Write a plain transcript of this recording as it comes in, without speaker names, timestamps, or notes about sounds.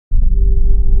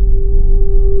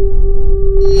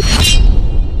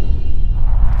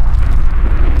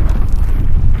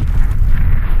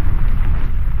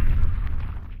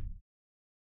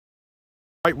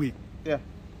week. Yeah.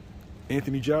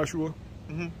 Anthony Joshua.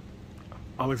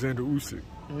 Oleksandr Usyk.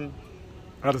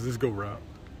 How does this go, Rob?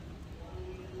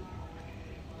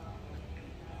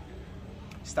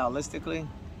 Stylistically,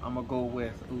 I'm going to go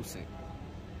with Usyk.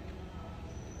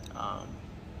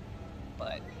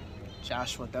 But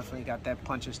Joshua definitely got that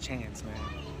puncher's chance, man.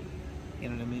 You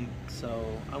know what I mean? So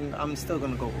I'm still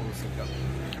going to go with Usyk, though.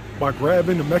 By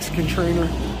grabbing the Mexican trainer,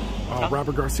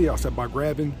 Robert Garcia, I said by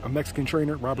grabbing a Mexican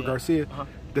trainer, Robert Garcia,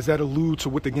 does that allude to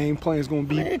what the game plan is going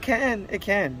to be? I mean, it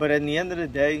can. But at the end of the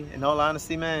day, in all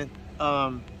honesty, man,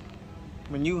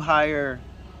 when you hire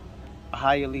a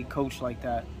higher league coach like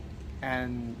that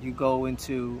and you go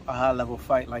into a high-level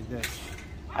fight like this,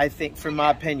 I think, for my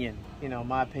opinion,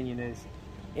 my opinion is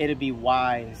it'd be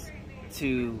wise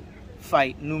to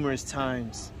fight numerous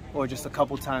times or just a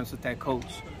couple times with that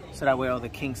coach so that way all the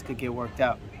kinks could get worked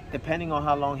out. Depending on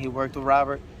how long he worked with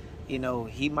Robert,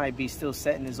 he might be still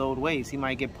set in his old ways. He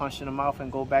might get punched in the mouth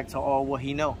and go back to all what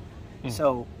he know.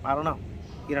 So, I don't know.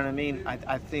 You know what I mean?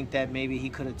 I think that maybe he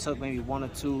could have took maybe one or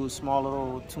two small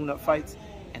little tune-up fights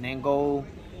and then go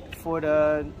for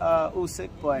the Usyk.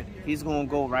 But if he's going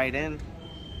to go right in,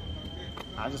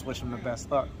 I just wish him the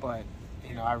best luck. But,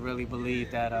 I really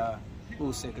believe that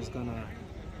Usyk is gonna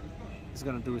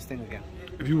do his thing again.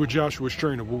 If you were Joshua's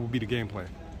trainer, what would be the game plan?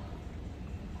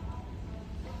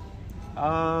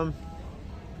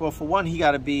 Well, for one, he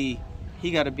got to be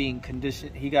in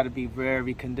condition. He got to be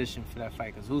very conditioned for that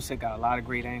fight because Usyk got a lot of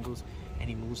great angles and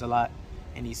he moves a lot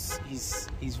and he's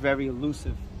very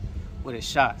elusive with his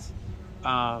shots.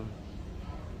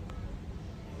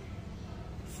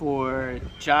 For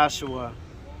Joshua,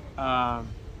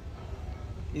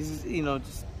 he's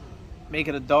just make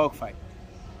it a dogfight.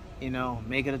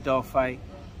 Make it a dogfight.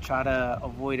 Try to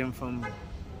avoid him from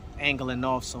angling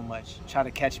off so much. Try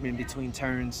to catch him in between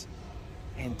turns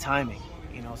and timing.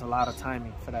 It's a lot of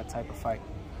timing for that type of fight.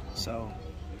 So,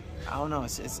 I don't know.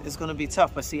 It's going to be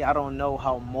tough. But, see, I don't know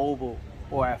how mobile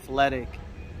or athletic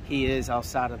he is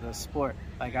outside of the sport.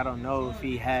 Like, I don't know if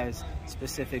he has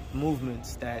specific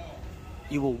movements that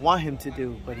you will want him to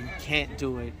do, but he can't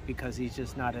do it because he's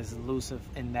just not as elusive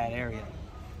in that area.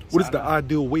 So what is the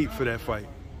ideal weight for that fight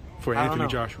for Anthony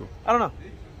Joshua? I don't know.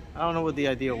 I don't know what the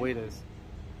ideal weight is.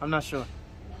 I'm not sure.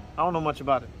 I don't know much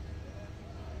about it.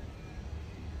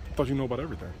 I thought you know about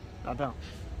everything. I don't.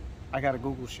 I got to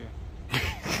Google shit.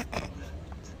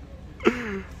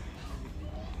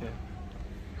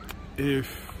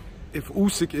 If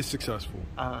Usyk is successful,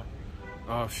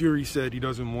 Fury said he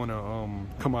doesn't want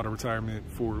to come out of retirement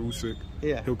for Usyk.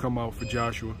 Yeah. He'll come out for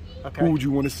Joshua. Okay. Who would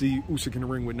you want to see Usyk in the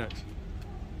ring with next?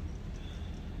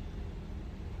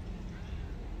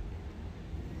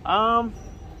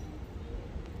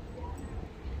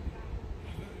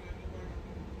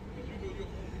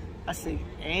 I say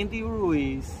Andy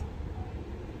Ruiz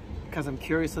because I'm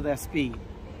curious of that speed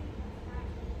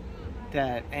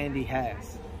that Andy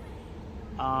has.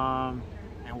 And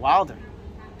Wilder.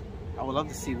 I would love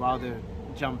to see Wilder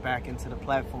jump back into the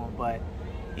platform, but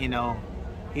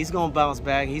he's gonna bounce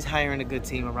back. He's hiring a good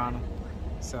team around him.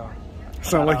 So it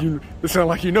sound like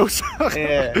you know something.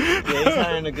 Yeah, he's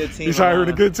hiring a good team. He's hiring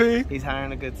a good team? He's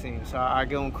hiring a good team. So I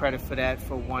give him credit for that,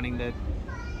 for wanting to,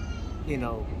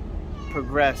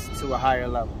 progress to a higher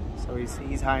level. So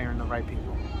he's hiring the right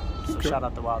people. So shout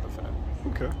out to Wilder for that.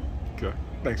 Okay.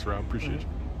 Thanks, Rob. Appreciate you.